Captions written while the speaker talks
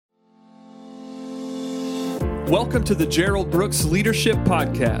Welcome to the Gerald Brooks Leadership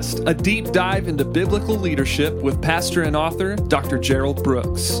Podcast, a deep dive into biblical leadership with pastor and author, Dr. Gerald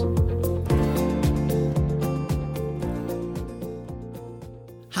Brooks.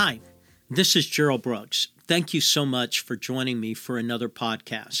 Hi, this is Gerald Brooks. Thank you so much for joining me for another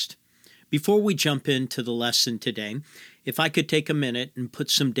podcast. Before we jump into the lesson today, if I could take a minute and put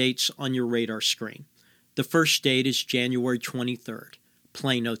some dates on your radar screen. The first date is January 23rd,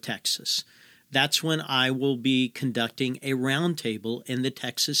 Plano, Texas. That's when I will be conducting a roundtable in the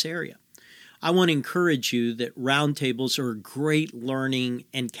Texas area. I want to encourage you that roundtables are a great learning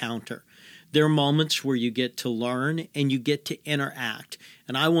encounter. There are moments where you get to learn and you get to interact.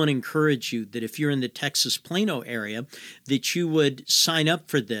 And I want to encourage you that if you're in the Texas Plano area, that you would sign up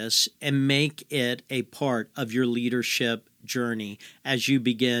for this and make it a part of your leadership journey as you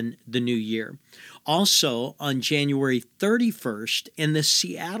begin the new year. Also, on January 31st in the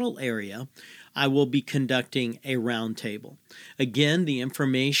Seattle area, I will be conducting a roundtable. Again, the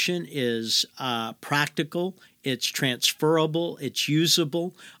information is practical, it's transferable, it's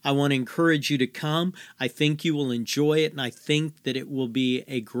usable. I want to encourage you to come. I think you will enjoy it, and I think that it will be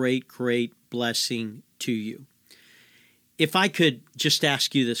a great, great blessing to you. If I could just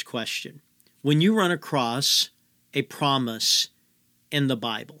ask you this question. When you run across a promise in the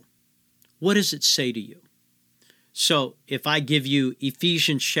Bible, what does it say to you? So if I give you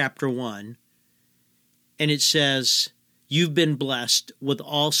Ephesians chapter 1, and it says, you've been blessed with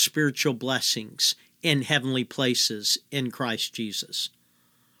all spiritual blessings in heavenly places in Christ Jesus.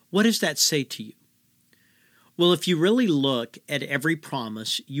 What does that say to you? Well, if you really look at every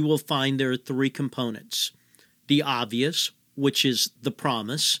promise, you will find there are three components. The obvious, which is the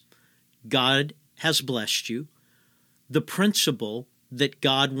promise, God has blessed you. The principle that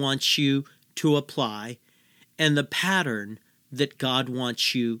God wants you to apply, and the pattern that God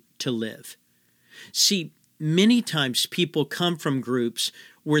wants you to live. See, many times people come from groups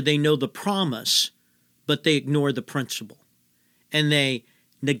where they know the promise, but they ignore the principle, and they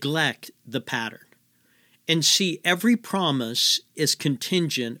neglect the pattern. And see, every promise is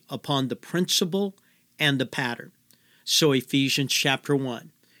contingent upon the principle and the pattern. So Ephesians chapter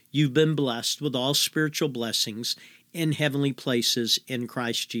 1, you've been blessed with all spiritual blessings in heavenly places in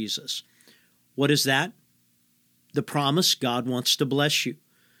Christ Jesus. What is that? The promise, God wants to bless you.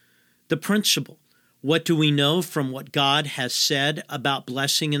 The principle. What do we know from what God has said about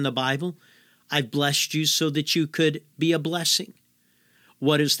blessing in the Bible? I've blessed you so that you could be a blessing.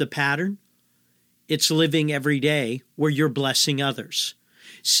 What is the pattern? It's living every day where you're blessing others.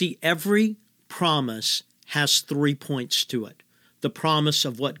 See, every promise has 3 points to it. The promise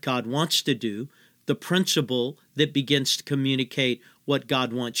of what God wants to do, the principle that begins to communicate what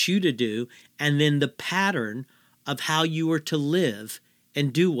God wants you to do, and then the pattern of how you are to live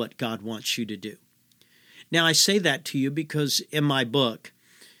and do what God wants you to do. Now, I say that to you because in my book,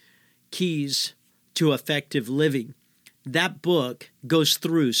 Keys to Effective Living, that book goes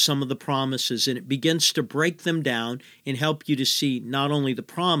through some of the promises, and it begins to break them down and help you to see not only the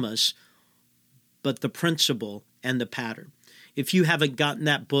promise, but the principle and the pattern. If you haven't gotten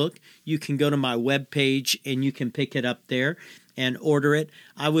that book, you can go to my webpage and you can pick it up there and order it.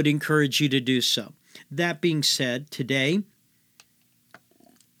 I would encourage you to do so. That being said, today,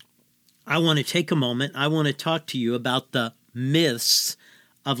 I want to take a moment. I want to talk to you about the myths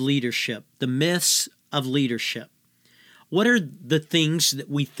of leadership. The myths of leadership. What are the things that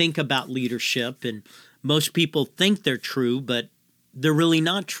we think about leadership? And most people think they're true, but they're really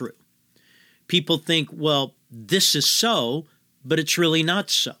not true. People think, well, this is so, but it's really not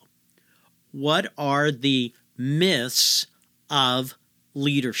so. What are the myths of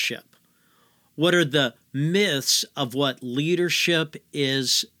leadership? What are the myths of what leadership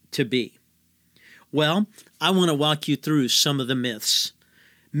is to be? Well, I want to walk you through some of the myths.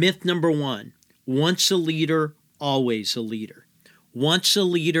 Myth number 1, once a leader, always a leader. Once a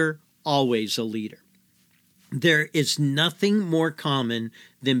leader, always a leader. There is nothing more common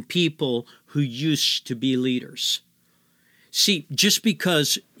than people who used to be leaders. See, just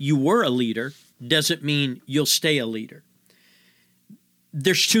because you were a leader doesn't mean you'll stay a leader.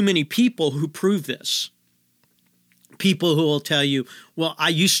 There's too many people who prove this. People who will tell you, well, I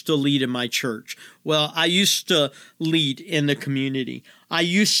used to lead in my church. Well, I used to lead in the community. I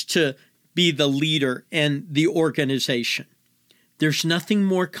used to be the leader in the organization. There's nothing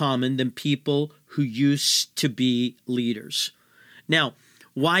more common than people who used to be leaders. Now,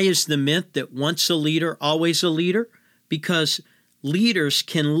 why is the myth that once a leader, always a leader? Because leaders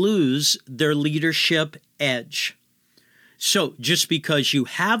can lose their leadership edge. So just because you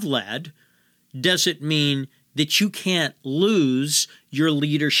have led doesn't mean that you can't lose your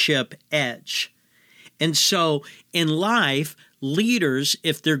leadership edge. And so in life, leaders,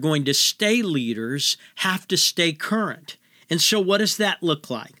 if they're going to stay leaders, have to stay current. And so what does that look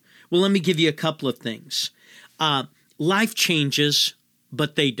like? Well, let me give you a couple of things. Life changes,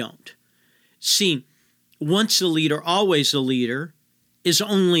 but they don't. See, once a leader, always a leader is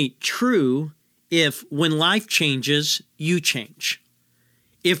only true if when life changes, you change.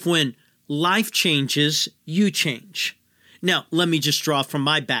 If when life changes, you change. Now, let me just draw from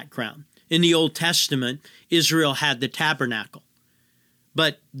my background. In the Old Testament, Israel had the tabernacle,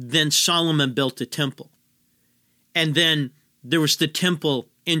 but then Solomon built a temple. And then there was the temple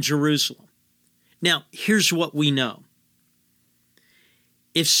in Jerusalem. Now, here's what we know.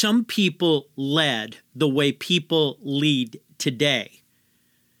 If some people led the way people lead today,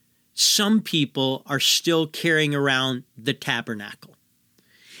 some people are still carrying around the tabernacle.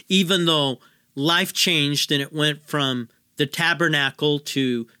 Even though life changed and it went from the tabernacle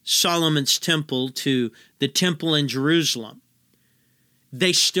to Solomon's temple to the temple in Jerusalem,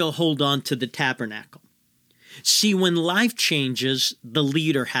 they still hold on to the tabernacle. See, when life changes, the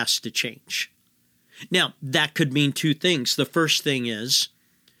leader has to change. Now, that could mean two things. The first thing is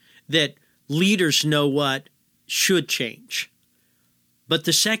that leaders know what should change. But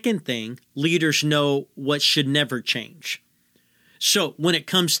the second thing, leaders know what should never change. So when it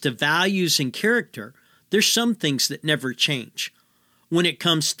comes to values and character, there's some things that never change. When it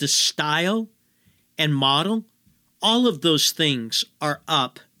comes to style and model, all of those things are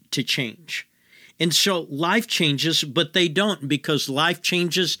up to change. And so life changes, but they don't, because life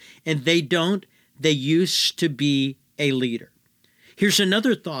changes and they don't. They used to be a leader. Here's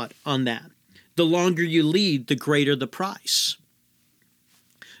another thought on that. The longer you lead, the greater the price.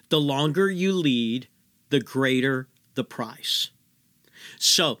 The longer you lead, the greater the price.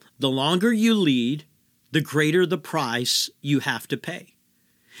 So the longer you lead, the greater the price you have to pay.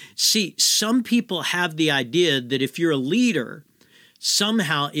 See, some people have the idea that if you're a leader,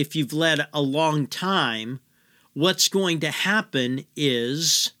 somehow if you've led a long time, what's going to happen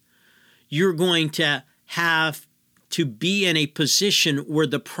is you're going to have to be in a position where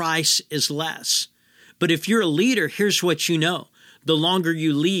the price is less. But if you're a leader, here's what you know. The longer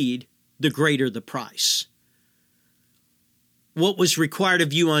you lead, the greater the price. What was required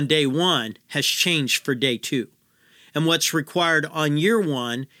of you on day one has changed for day two. And what's required on year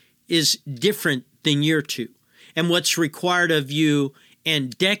one is different than year two. And what's required of you in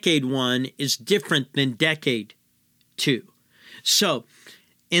decade one is different than decade two. So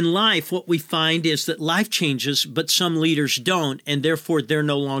in life, what we find is that life changes, but some leaders don't, and therefore they're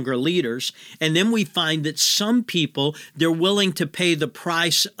no longer leaders. And then we find that some people, they're willing to pay the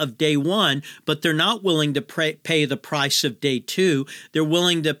price of day one, but they're not willing to pay the price of day two. They're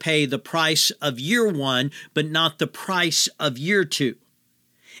willing to pay the price of year one, but not the price of year two.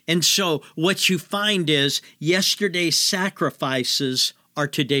 And so what you find is yesterday's sacrifices are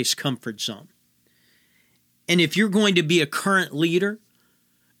today's comfort zone. And if you're going to be a current leader,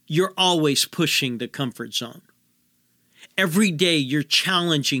 you're always pushing the comfort zone. Every day you're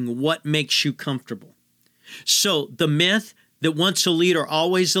challenging what makes you comfortable. So the myth that once a leader,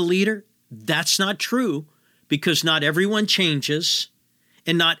 always a leader, that's not true, because not everyone changes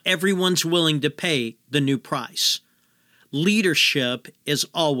and not everyone's willing to pay the new price. Leadership is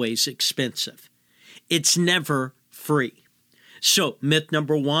always expensive. It's never free. So myth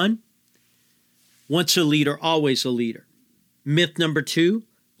number one, once a leader, always a leader. Myth number two,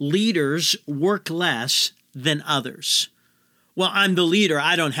 leaders work less than others. Well, I'm the leader.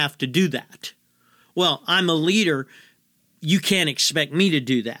 I don't have to do that. Well, I'm a leader. You can't expect me to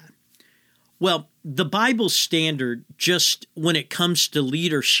do that. Well, the Bible standard, just when it comes to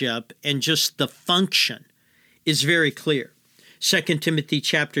leadership and just the function, is very clear. 2 Timothy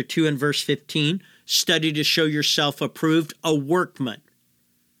chapter 2 and verse 15, study to show yourself approved, a workman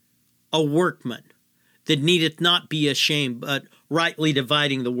that needeth not be ashamed, but rightly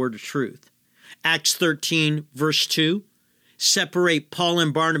dividing the word of truth. Acts 13, verse 2, separate Paul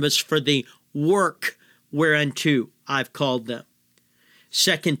and Barnabas for the work whereunto I've called them.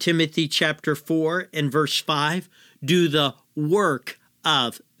 2 Timothy chapter 4 and verse 5, do the work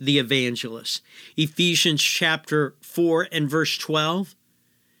of the evangelist. Ephesians chapter 4 and verse 12,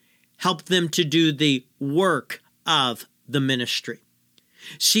 help them to do the work of the ministry.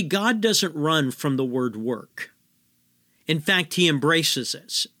 See, God doesn't run from the word work. In fact, he embraces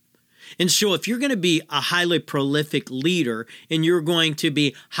it. And so if you're going to be a highly prolific leader and you're going to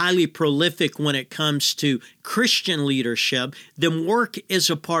be highly prolific when it comes to Christian leadership, then work is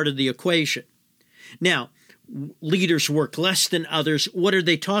a part of the equation. Now, leaders work less than others. What are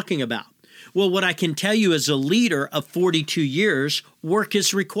they talking about? Well, what I can tell you as a leader of 42 years, work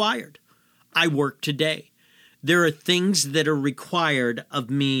is required. I work today. There are things that are required of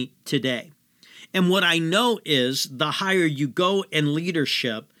me today. And what I know is the higher you go in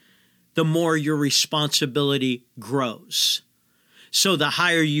leadership, the more your responsibility grows. So the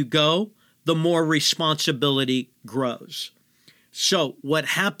higher you go, the more responsibility grows. So what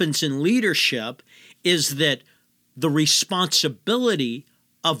happens in leadership is that the responsibility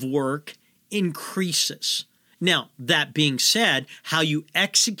of work increases. Now, that being said, how you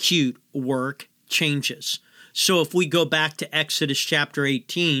execute work changes. So if we go back to Exodus chapter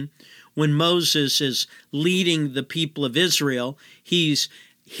 18, when Moses is leading the people of Israel, he's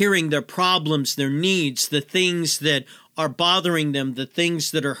hearing their problems, their needs, the things that are bothering them, the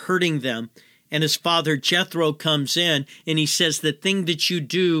things that are hurting them. And his father Jethro comes in and he says, the thing that you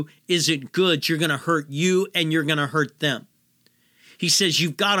do isn't good. You're going to hurt you and you're going to hurt them. He says,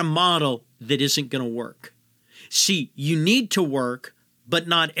 you've got a model that isn't going to work. See, you need to work, but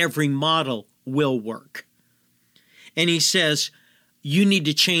not every model will work. And he says, you need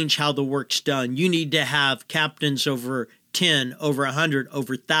to change how the work's done. You need to have captains over 10, over 100,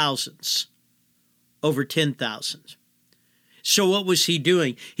 over thousands, over 10,000. So what was he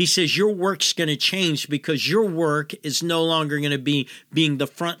doing? He says, your work's going to change because your work is no longer going to be being the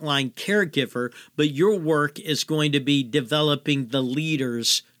frontline caregiver, but your work is going to be developing the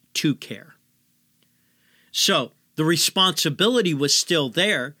leaders to care. So the responsibility was still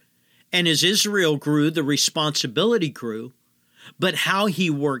there. And as Israel grew, the responsibility grew. But how he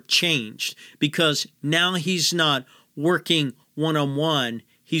worked changed because now he's not working one-on-one.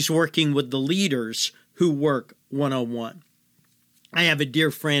 He's working with the leaders who work one-on-one. I have a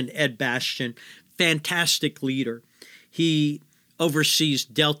dear friend, Ed Bastian, fantastic leader. He oversees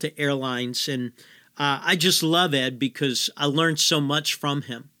Delta Airlines, and I just love Ed because I learned so much from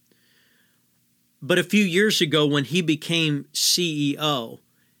him. But a few years ago, when he became CEO,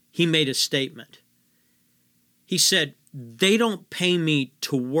 he made a statement. He said, they don't pay me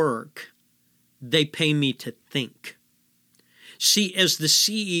to work, they pay me to think. See, as the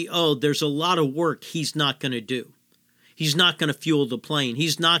CEO, there's a lot of work he's not going to do. He's not going to fuel the plane.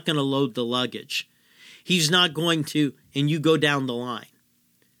 He's not going to load the luggage. He's not going to, and you go down the line.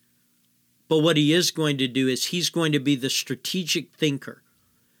 But what he is going to do is he's going to be the strategic thinker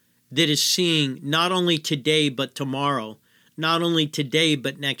that is seeing not only today but tomorrow, not only today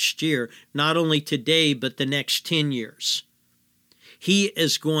but next year, not only today but the next 10 years. He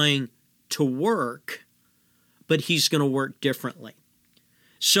is going to work, but he's going to work differently.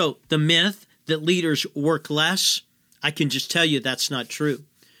 So the myth that leaders work less, I can just tell you that's not true.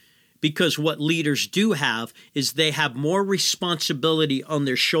 Because what leaders do have is they have more responsibility on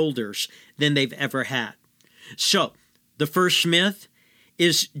their shoulders than they've ever had. So the first myth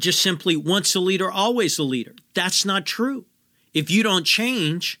is just simply once a leader, always a leader. That's not true. If you don't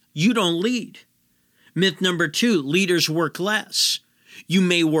change, you don't lead. Myth number 2, leaders work less. You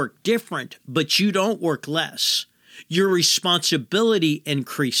may work different, but you don't work less. Your responsibility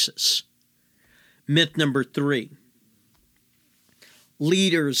increases. Myth number 3,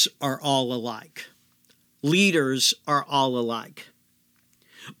 leaders are all alike. Leaders are all alike.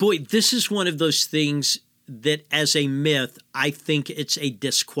 Boy, this is one of those things that as a myth, I think it's a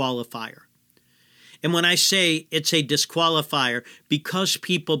disqualifier. And when I say it's a disqualifier, because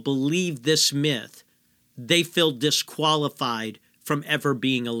people believe this myth, they feel disqualified from ever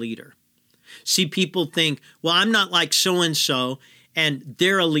being a leader. See, people think, well, I'm not like so-and-so, and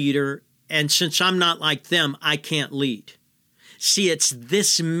they're a leader, and since I'm not like them, I can't lead. See, it's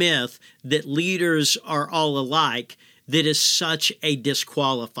this myth that leaders are all alike that is such a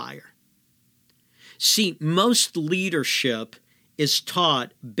disqualifier. See, most leadership is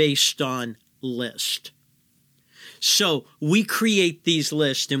taught based on list. So we create these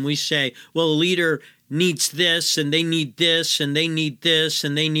lists and we say, well, a leader needs this and they need this and they need this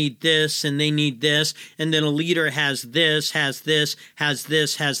and they need this and they need this. And then a leader has this, has this, has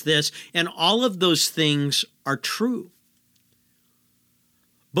this, has this. And all of those things are true.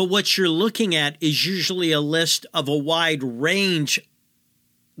 But what you're looking at is usually a list of a wide range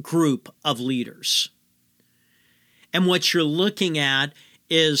group of leaders. And what you're looking at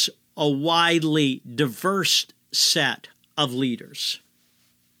is a widely diverse set of leaders.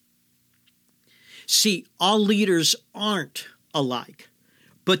 See, all leaders aren't alike,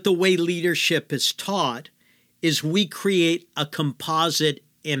 but the way leadership is taught is we create a composite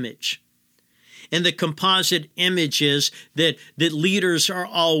image. And the composite image is that leaders are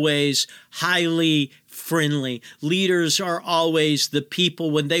always highly friendly. Leaders are always the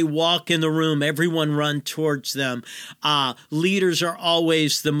people, when they walk in the room, everyone run towards them. Leaders are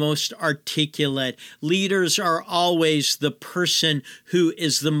always the most articulate. Leaders are always the person who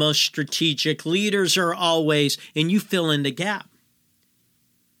is the most strategic. Leaders are always, and you fill in the gap.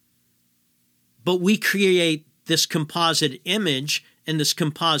 But we create this composite image, and this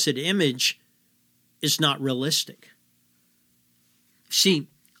composite image is not realistic. See,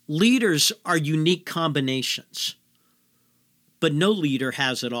 leaders are unique combinations, but no leader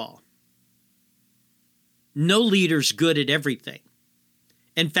has it all. No leader's good at everything.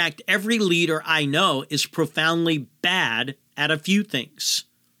 In fact, every leader I know is profoundly bad at a few things.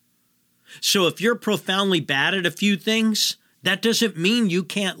 So if you're profoundly bad at a few things, that doesn't mean you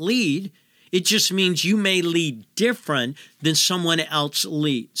can't lead. It just means you may lead different than someone else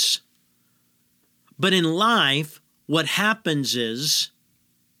leads. But in life, what happens is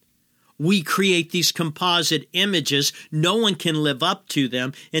we create these composite images. No one can live up to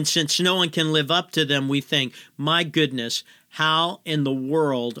them. And since no one can live up to them, we think, my goodness, how in the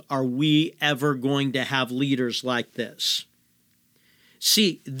world are we ever going to have leaders like this?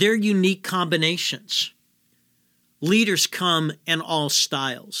 See, they're unique combinations. Leaders come in all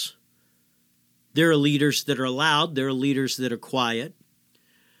styles. There are leaders that are loud. There are leaders that are quiet.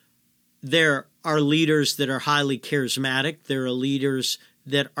 There are leaders that are highly charismatic. There are leaders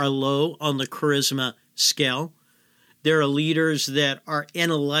that are low on the charisma scale. There are leaders that are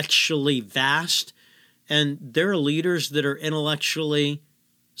intellectually vast, and there are leaders that are intellectually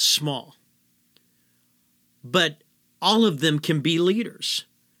small. But all of them can be leaders.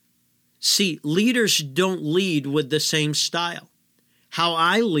 See, leaders don't lead with the same style. How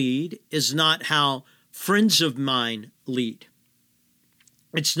I lead is not how friends of mine lead.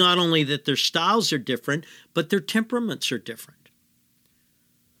 It's not only that their styles are different, but their temperaments are different.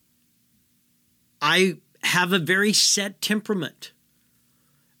 I have a very set temperament.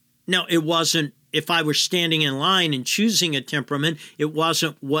 Now, it wasn't, if I were standing in line and choosing a temperament, it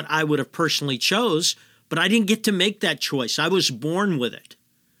wasn't what I would have personally chose, but I didn't get to make that choice. I was born with it.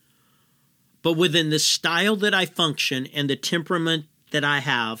 But within the style that I function and the temperament that I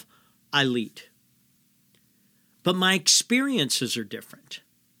have, I lead. But my experiences are different.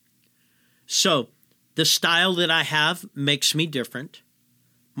 So the style that I have makes me different.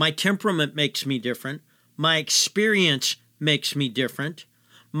 My temperament makes me different. My experience makes me different.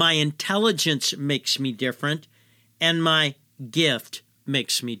 My intelligence makes me different. And my gift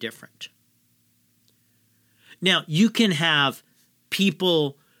makes me different. Now, you can have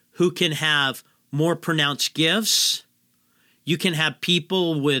people who can have more pronounced gifts. You can have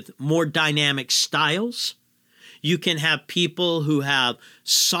people with more dynamic styles. You can have people who have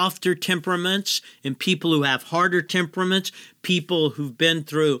softer temperaments and people who have harder temperaments, people who've been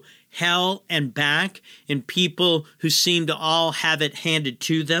through hell and back, and people who seem to all have it handed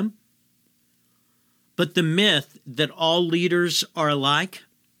to them. But the myth that all leaders are alike,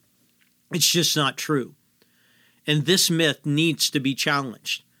 it's just not true. And this myth needs to be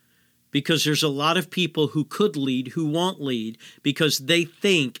challenged. Because there's a lot of people who could lead who won't lead because they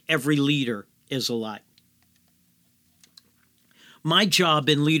think every leader is alike. My job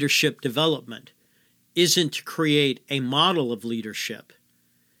in leadership development isn't to create a model of leadership.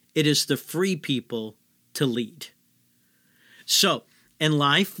 It is to free people to lead. So, in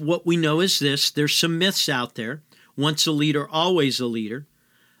life, what we know is this. There's some myths out there. Once a leader, always a leader.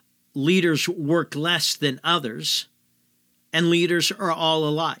 Leaders work less than others. And leaders are all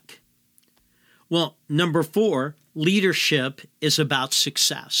alike. Well, number 4, leadership is about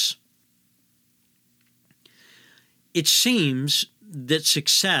success. It seems that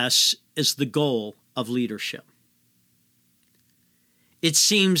success is the goal of leadership. It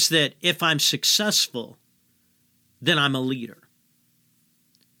seems that if I'm successful, then I'm a leader.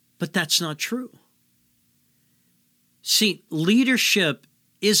 But that's not true. See, leadership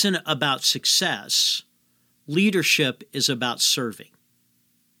isn't about success. Leadership is about serving.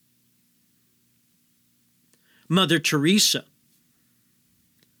 Mother Teresa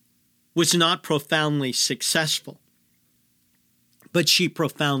was not profoundly successful, but she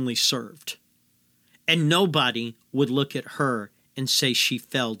profoundly served. And nobody would look at her and say she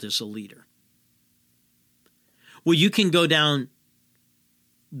failed as a leader. Well, you can go down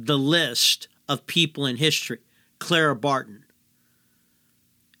the list of people in history. Clara Barton.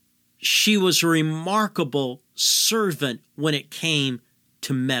 She was a remarkable servant when it came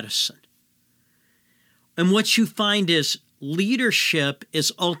to medicine. And what you find is leadership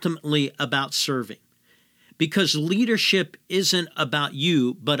is ultimately about serving. Because leadership isn't about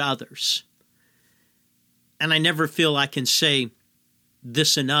you, but others. and I never feel I can say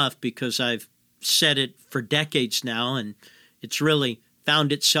this enough because I've said it for decades now, and it's really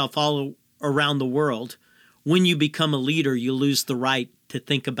found itself all around the world. When you become a leader, you lose the right to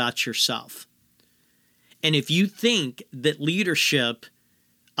think about yourself. And if you think that leadership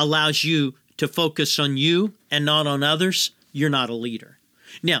allows you to focus on you and not on others, you're not a leader.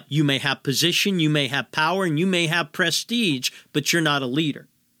 Now, you may have position, you may have power, and you may have prestige, but you're not a leader.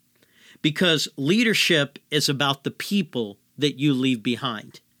 Because leadership is about the people that you leave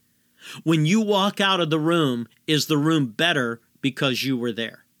behind. When you walk out of the room, is the room better because you were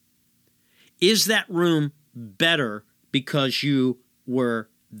there? Is that room better because you were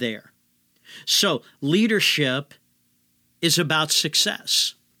there? So leadership is about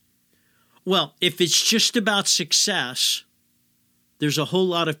success. Well, if it's just about success, there's a whole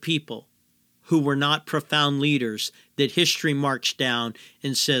lot of people who were not profound leaders that history marks down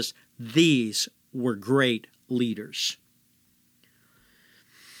and says these were great leaders.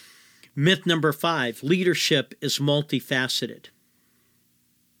 Myth number 5, leadership is multifaceted.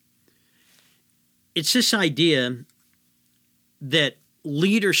 It's this idea that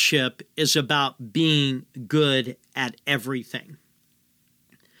leadership is about being good at everything.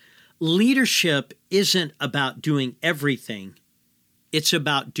 Leadership isn't about doing everything. It's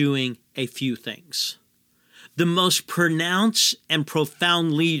about doing a few things. The most pronounced and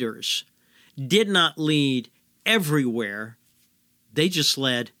profound leaders did not lead everywhere. They just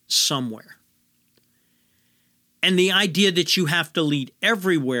led somewhere. And the idea that you have to lead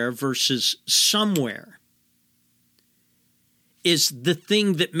everywhere versus somewhere is the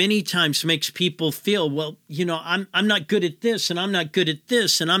thing that many times makes people feel, well, I'm not good at this, and I'm not good at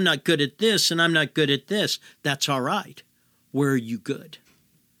this, and I'm not good at this, and I'm not good at this. That's all right. Where are you good?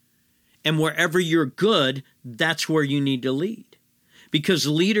 And wherever you're good, that's where you need to lead. Because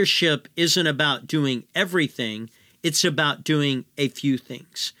leadership isn't about doing everything. It's about doing a few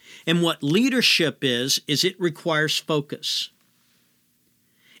things. And what leadership is it requires focus.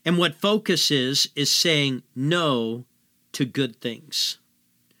 And what focus is saying no to good things.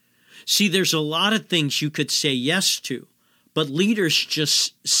 See, there's a lot of things you could say yes to, but leaders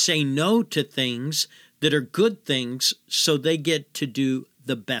just say no to things that are good things so they get to do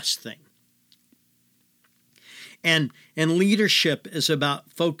the best thing. And leadership is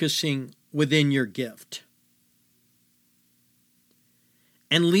about focusing within your gift.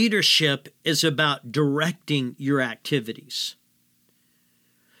 And leadership is about directing your activities.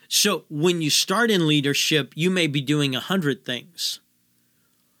 So when you start in leadership, you may be doing 100 things.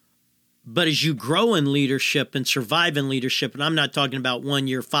 But as you grow in leadership and survive in leadership, and I'm not talking about 1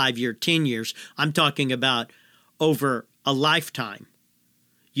 year, 5 year, 10 years, I'm talking about over a lifetime,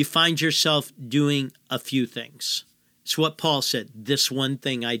 you find yourself doing a few things. It's what Paul said, this one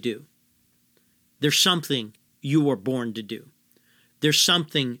thing I do. There's something you were born to do. There's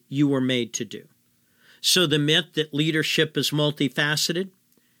something you were made to do. So the myth that leadership is multifaceted,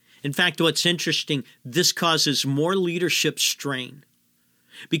 in fact, what's interesting, this causes more leadership strain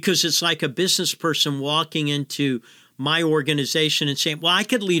because it's like a business person walking into my organization and saying, well, I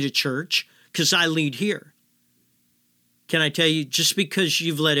could lead a church because I lead here. Can I tell you, just because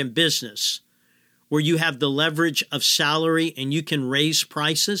you've led in business where you have the leverage of salary and you can raise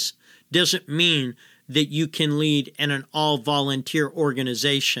prices doesn't mean that you can lead in an all-volunteer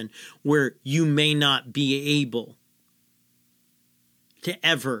organization where you may not be able to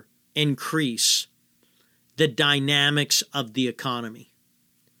ever increase the dynamics of the economy.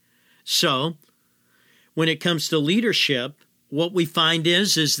 So, when it comes to leadership, what we find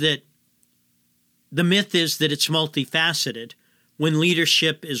is that the myth is that it's multifaceted when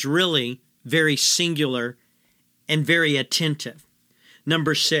leadership is really very singular and very attentive.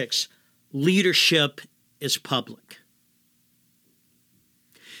 Number 6, leadership is public.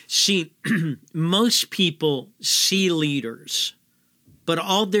 See, most people see leaders, but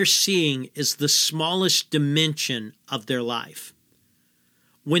all they're seeing is the smallest dimension of their life.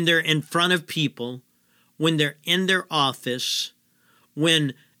 When they're in front of people, when they're in their office,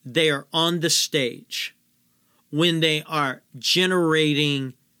 when they are on the stage, when they are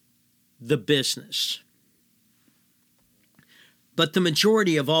generating the business. But the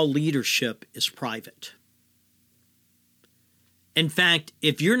majority of all leadership is private. In fact,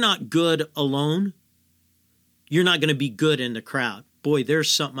 if you're not good alone, you're not going to be good in the crowd. Boy,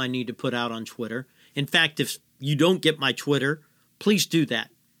 there's something I need to put out on Twitter. In fact, if you don't get my Twitter, please do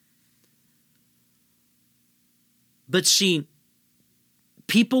that. But see,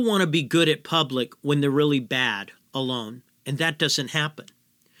 people want to be good at public when they're really bad alone, and that doesn't happen.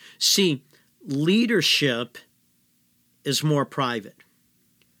 See, leadership is more private.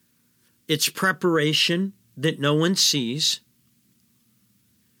 It's preparation, that no one sees.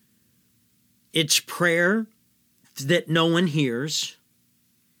 It's prayer that no one hears.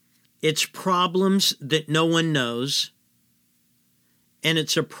 It's problems that no one knows. And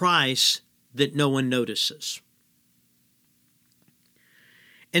it's a price that no one notices.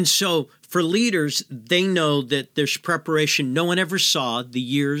 And so for leaders, they know that there's preparation no one ever saw, the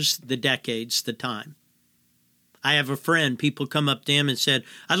years, the decades, the time. I have a friend, people come up to him and said,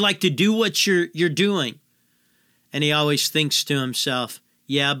 I'd like to do what you're doing. And he always thinks to himself,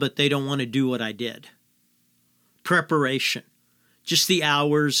 yeah, but they don't want to do what I did. Preparation, just the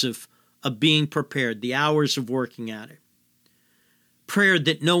hours of being prepared, the hours of working at it. Prayer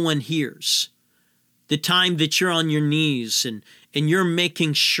that no one hears, the time that you're on your knees and you're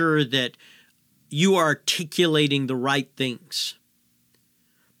making sure that you are articulating the right things.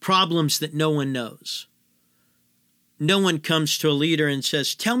 Problems that no one knows. No one comes to a leader and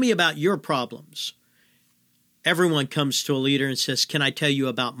says, tell me about your problems. Everyone comes to a leader and says, can I tell you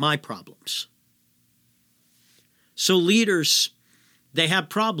about my problems? So leaders, they have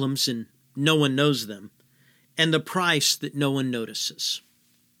problems and no one knows them, and the price that no one notices.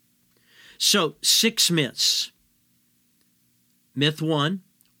 So 6 myths. Myth 1,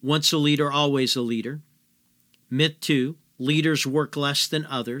 once a leader, always a leader. Myth 2, leaders work less than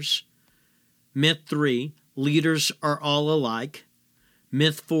others. Myth 3, leaders are all alike.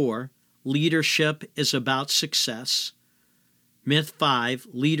 Myth 4, leadership is about success. Myth 5,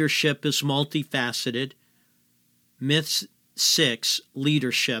 leadership is multifaceted. Myth 6,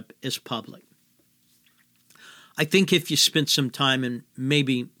 leadership is public. I think if you spent some time and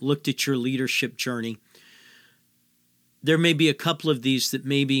maybe looked at your leadership journey, there may be a couple of these that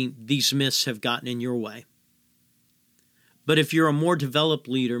maybe these myths have gotten in your way. But if you're a more developed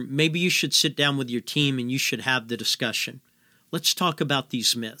leader, maybe you should sit down with your team and you should have the discussion. Let's talk about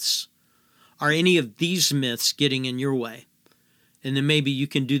these myths. Are any of these myths getting in your way? And then maybe you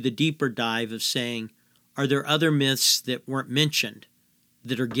can do the deeper dive of saying, are there other myths that weren't mentioned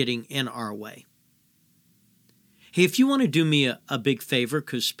that are getting in our way? Hey, if you want to do me a big favor,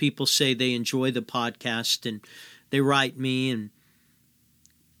 because people say they enjoy the podcast and they write me and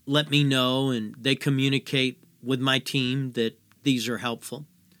let me know and they communicate with my team that these are helpful.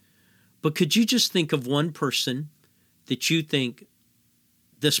 But could you just think of one person that you think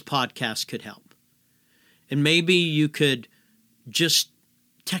this podcast could help? And maybe you could just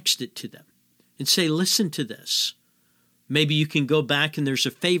text it to them and say, listen to this. Maybe you can go back and there's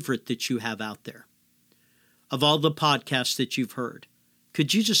a favorite that you have out there of all the podcasts that you've heard.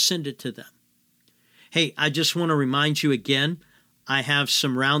 Could you just send it to them? Hey, I just want to remind you again, I have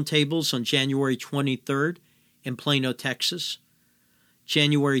some roundtables on January 23rd in Plano, Texas,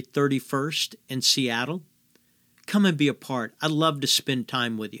 January 31st in Seattle. Come and be a part. I'd love to spend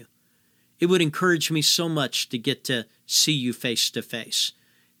time with you. It would encourage me so much to get to see you face to face.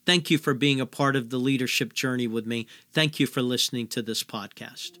 Thank you for being a part of the leadership journey with me. Thank you for listening to this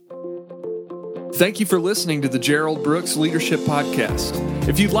podcast. Thank you for listening to the Gerald Brooks Leadership Podcast.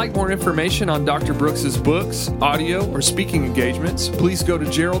 If you'd like more information on Dr. Brooks's books, audio, or speaking engagements, please go to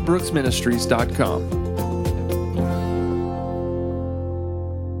geraldbrooksministries.com.